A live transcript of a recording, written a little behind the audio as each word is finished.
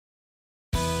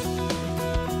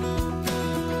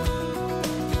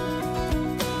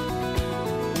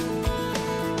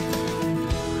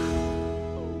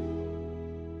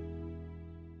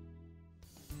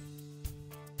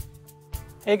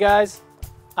Hey guys,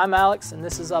 I'm Alex and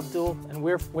this is Abdul and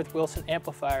we're with Wilson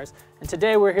Amplifiers, and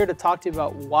today we're here to talk to you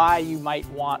about why you might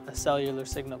want a cellular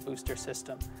signal booster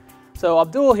system. So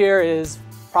Abdul here is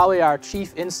probably our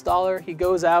chief installer. He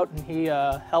goes out and he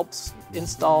helps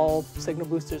install signal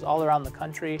boosters all around the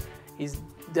country. He's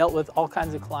dealt with all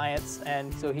kinds of clients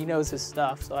and so he knows his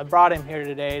stuff. So I brought him here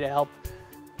today to help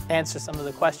answer some of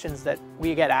the questions that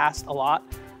we get asked a lot,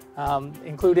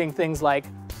 including things like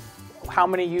how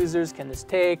many users can this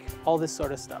take, all this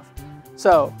sort of stuff.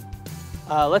 So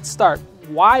let's start.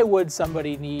 Why would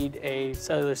somebody need a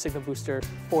cellular signal booster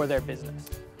for their business?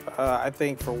 I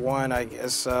think for one, I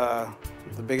guess the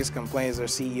biggest complaint is their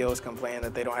CEOs complain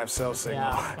that they don't have cell signal.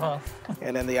 Yeah, well.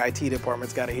 And then the IT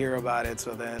department's got to hear about it,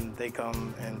 so then they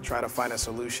come and try to find a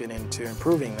solution into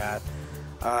improving that.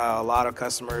 A lot of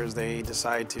customers, they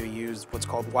decide to use what's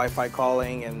called Wi-Fi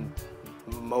calling, and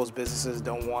most businesses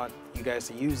don't want you guys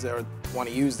to use that or want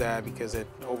to use that because it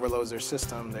overloads their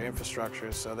system, their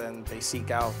infrastructure, so then they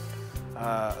seek out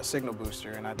a signal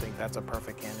booster, and I think that's a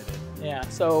perfect candidate. Yeah,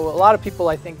 so a lot of people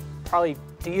I think probably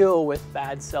deal with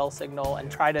bad cell signal and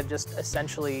try to just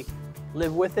essentially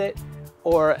live with it,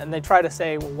 and they try to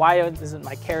say, well, why doesn't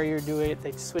my carrier do it?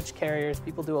 They switch carriers.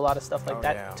 People do a lot of stuff like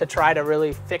that to try to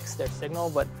really fix their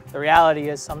signal, but the reality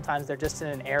is sometimes they're just in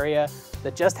an area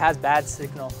that just has bad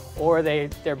signal, or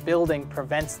their building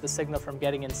prevents the signal from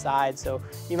getting inside. So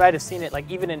you might have seen it, like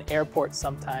even in airports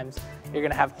sometimes, you're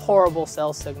gonna have horrible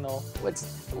cell signal,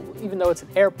 even though it's an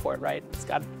airport, right? It's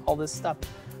got all this stuff.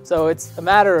 So it's a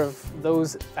matter of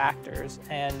those factors,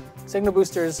 and signal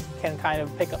boosters can kind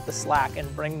of pick up the slack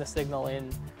and bring the signal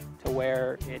in to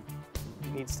where it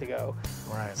needs to go.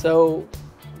 Right. So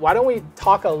why don't we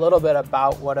talk a little bit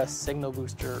about what a signal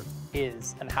booster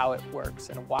is and how it works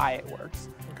and why it works.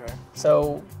 Okay.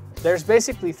 So there's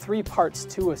basically 3 parts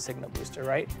to a signal booster,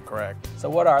 right? Correct. So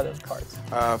what are those parts?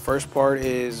 First part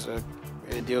is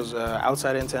it deals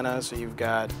outside antenna, so you've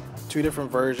got 2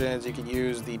 different versions. You can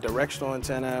use the directional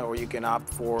antenna, or you can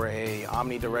opt for a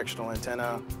omnidirectional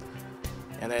antenna.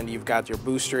 And then you've got your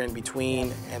booster in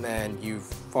between, and then you've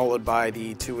followed by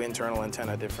the 2 internal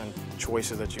antenna, different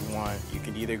choices that you want. You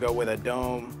could either go with a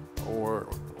dome or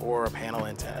a panel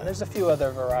antenna. And there's a few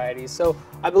other varieties. So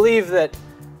I believe that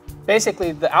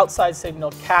basically the outside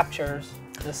signal captures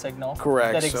the signal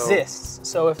that exists.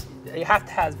 So if you have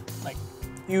to have like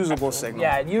usable signal.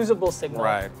 Yeah, usable signal.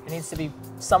 Right. It needs to be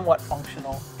somewhat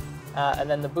functional, and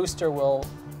then the booster will,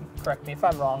 correct me if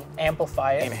I'm wrong,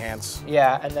 amplify it. Enhance.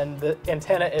 Yeah, and then the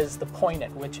antenna is the point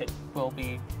at which it will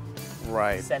be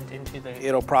sent into the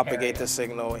It'll propagate area. the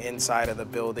signal inside of the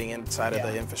building, inside of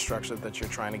the infrastructure that you're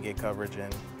trying to get coverage in.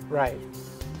 Right.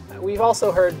 We've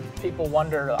also heard people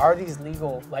wonder, are these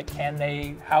legal? Like,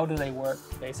 how do they work,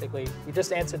 basically? You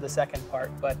just answered the second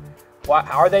part, but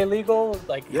are they legal?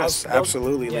 Like, yes,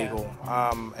 absolutely legal.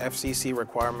 FCC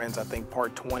requirements, I think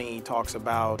part 20 talks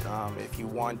about if you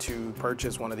want to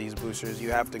purchase one of these boosters,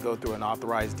 you have to go through an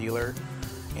authorized dealer,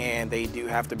 and they do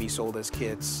have to be sold as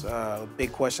kits. A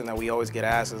big question that we always get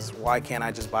asked is, why can't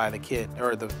I just buy the kit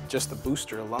or just the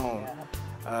booster alone?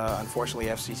 Unfortunately,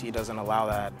 FCC doesn't allow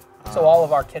that. So all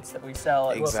of our kits that we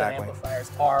sell at Wilson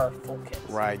Amplifiers are full kits.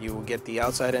 Right, you will get the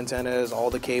outside antennas,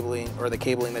 all the cabling, or the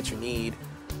cabling that you need,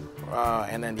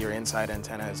 and then your inside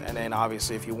antennas. And then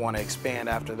obviously if you want to expand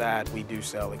after that, we do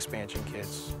sell expansion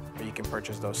kits, or you can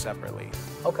purchase those separately.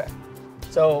 Okay,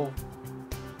 so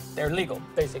they're legal,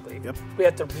 basically. Yep.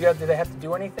 Do they have to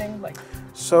do anything?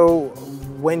 So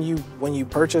when you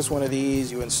purchase one of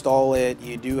these, you install it,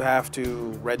 you do have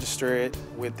to register it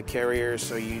with the carrier,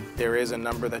 so there is a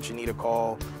number that you need to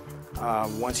call.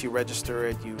 Once you register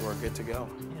it, you are good to go.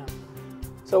 Yeah.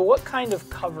 So what kind of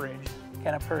coverage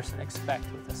can a person expect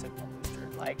with a signal booster?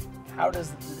 Like, how do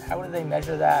they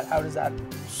measure that? How does that?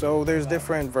 So there's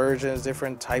different versions,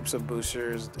 different types of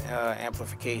boosters,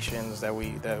 amplifications that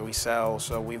we sell.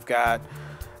 So we've got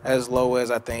as low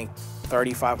as, I think,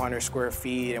 3,500 square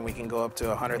feet, and we can go up to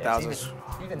 100,000,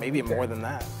 maybe more than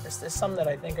that. There's some that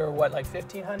I think are like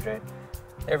 1,500?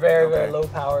 They're very low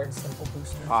powered, simple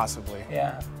boosters. Possibly.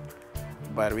 Yeah.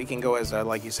 But we can go as,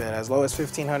 like you said, as low as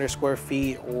 1,500 square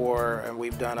feet, and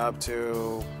we've done up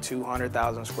to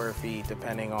 200,000 square feet,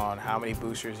 depending on how many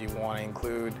boosters you want to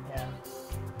include. Yeah.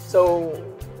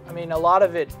 So, I mean, a lot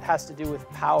of it has to do with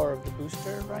power of the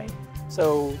booster, right?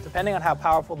 So depending on how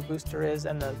powerful the booster is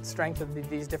and the strength of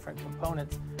these different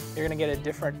components, you're going to get a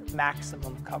different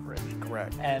maximum coverage.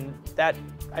 Correct. And that,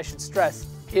 I should stress,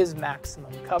 is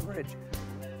maximum coverage.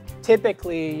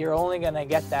 Typically, you're only going to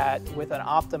get that with an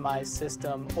optimized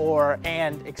system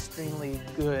and extremely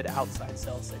good outside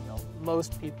cell signal.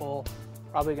 Most people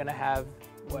probably going to have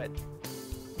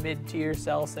mid-tier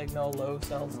cell signal, low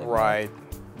cell signal. Right.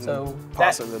 So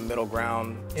possibly the middle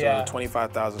ground. So yeah. a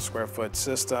 25,000 square foot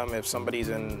system, if somebody's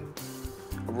in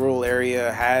a rural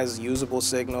area, has usable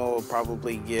signal,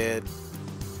 probably get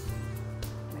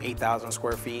 8,000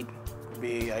 square feet would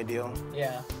be ideal.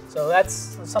 Yeah, so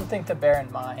that's something to bear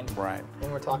in mind right.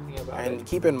 when we're talking about it. And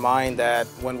keep in mind that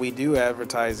when we do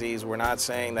advertise these, we're not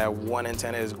saying that one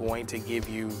antenna is going to give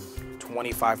you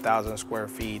 25,000 square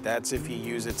feet. That's if you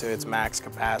use it to its max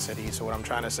capacity. So what I'm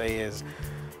trying to say is,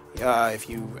 if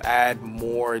you add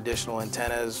more additional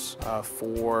antennas,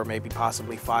 4, maybe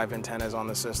possibly 5 antennas on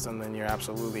the system, then you're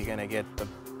absolutely going to get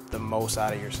the most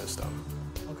out of your system.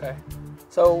 Okay.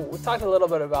 So we talked a little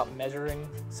bit about measuring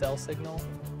cell signal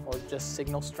or just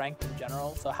signal strength in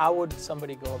general. So how would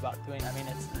somebody go about doing? I mean,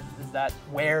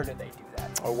 where do they do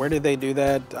that? Where do they do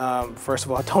that? First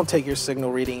of all, don't take your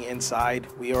signal reading inside.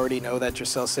 We already know that your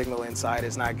cell signal inside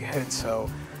is not good. So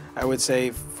I would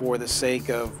say, for the sake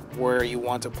of where you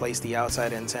want to place the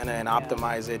outside antenna and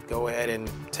optimize it, go ahead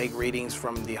and take readings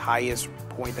from the highest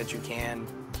point that you can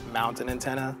mount an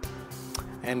antenna.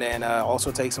 And then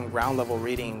also take some ground level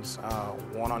readings,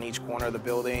 one on each corner of the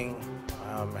building,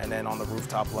 and then on the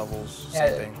rooftop levels,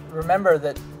 same thing. Remember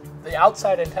that the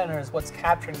outside antenna is what's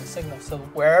capturing the signal, so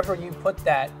wherever you put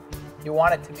that, you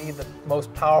want it to be the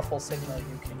most powerful signal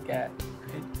you can get.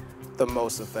 The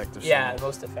most effective Yeah, signal. the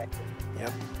most effective.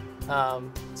 Yep.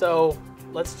 So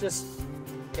let's just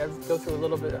go through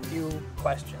a few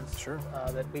questions Sure.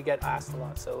 that we get asked a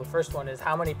lot. So the first one is,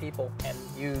 how many people can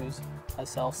use a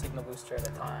cell signal booster at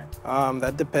a time?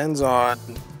 That depends on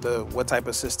what type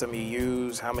of system you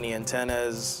use, how many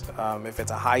antennas, if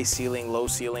it's a high ceiling, low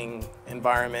ceiling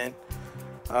environment.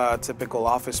 Typical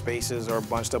office spaces are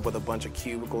bunched up with a bunch of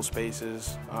cubicle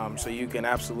spaces, so you can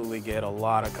absolutely get a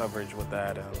lot of coverage with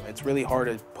that. It's really hard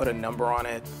to put a number on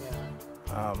it. Yeah.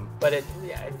 But it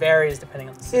varies depending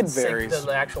on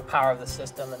the actual power of the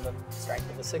system and the strength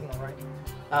of the signal, right?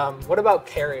 What about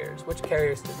carriers? Which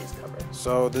carriers do these cover?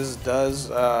 So this does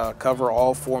cover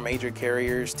all 4 major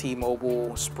carriers: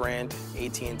 T-Mobile, Sprint,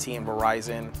 AT&T, and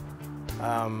Verizon.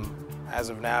 As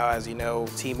of now, as you know,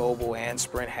 T-Mobile and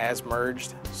Sprint has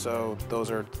merged, so those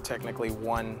are technically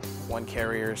one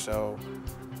carrier. So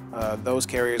those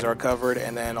carriers are covered,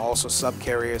 and then also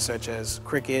sub-carriers such as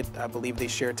Cricket. I believe they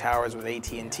share towers with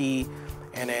AT&T,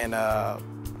 and then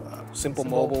Simple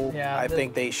Mobile. Yeah, I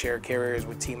think they share carriers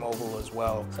with T-Mobile as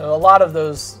well. So a lot of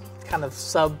those kind of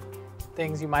sub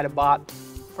things you might have bought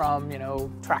from,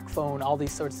 Track Phone, all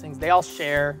these sorts of things, they all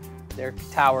share their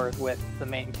towers with the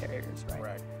main carriers, right?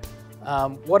 Right.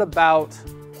 What about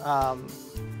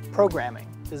programming?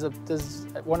 Does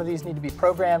one of these need to be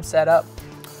programmed, set up?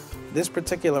 This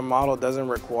particular model doesn't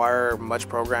require much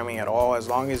programming at all. As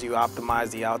long as you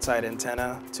optimize the outside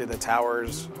antenna to the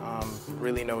towers,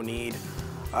 really no need.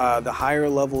 The higher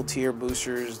level tier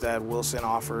boosters that Wilson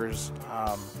offers,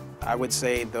 I would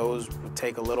say those would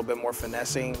take a little bit more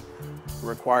finessing.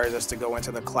 Requires us to go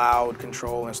into the cloud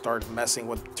control and start messing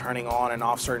with turning on and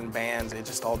off certain bands. It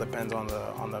just all depends on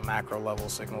the macro level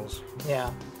signals.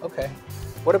 Yeah, okay.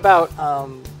 What about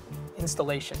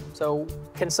installation? So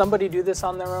can somebody do this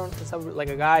on their own? Can somebody, like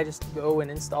a guy, just go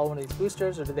and install one of these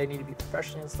boosters, or do they need to be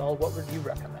professionally installed? What would you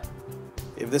recommend?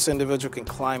 If this individual can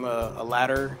climb a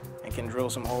ladder and can drill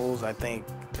some holes, I think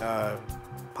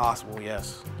possible,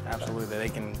 yes, absolutely.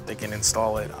 They can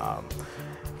install it.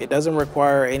 It doesn't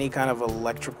require any kind of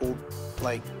electrical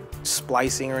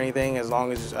splicing or anything, as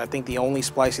long as, I think the only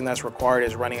splicing that's required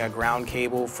is running a ground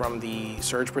cable from the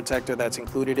surge protector that's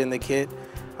included in the kit.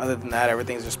 Other than that,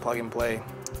 everything's just plug and play.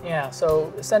 Yeah,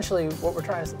 so essentially what we're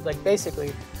trying to,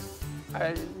 basically,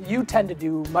 you tend to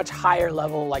do much higher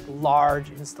level, large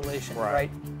installation,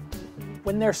 right?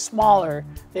 When they're smaller,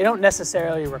 they don't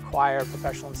necessarily require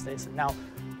professional installation. Now,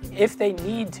 if they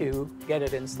need to get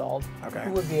it installed,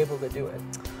 who would be able to do it?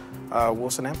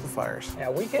 Wilson Amplifiers. Yeah,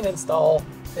 we can install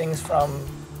things from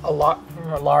a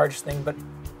large thing, but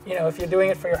if you're doing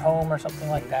it for your home or something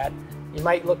like that, you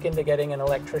might look into getting an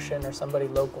electrician or somebody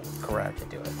local to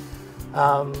do it.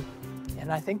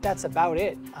 And I think that's about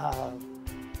it. I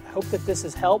hope that this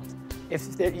has helped.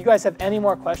 If you guys have any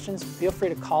more questions, feel free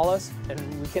to call us,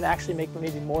 and we can actually make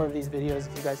maybe more of these videos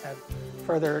if you guys have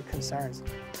further concerns.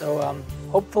 So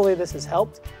hopefully this has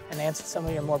helped and answered some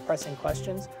of your more pressing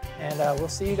questions, and we'll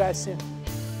see you guys soon.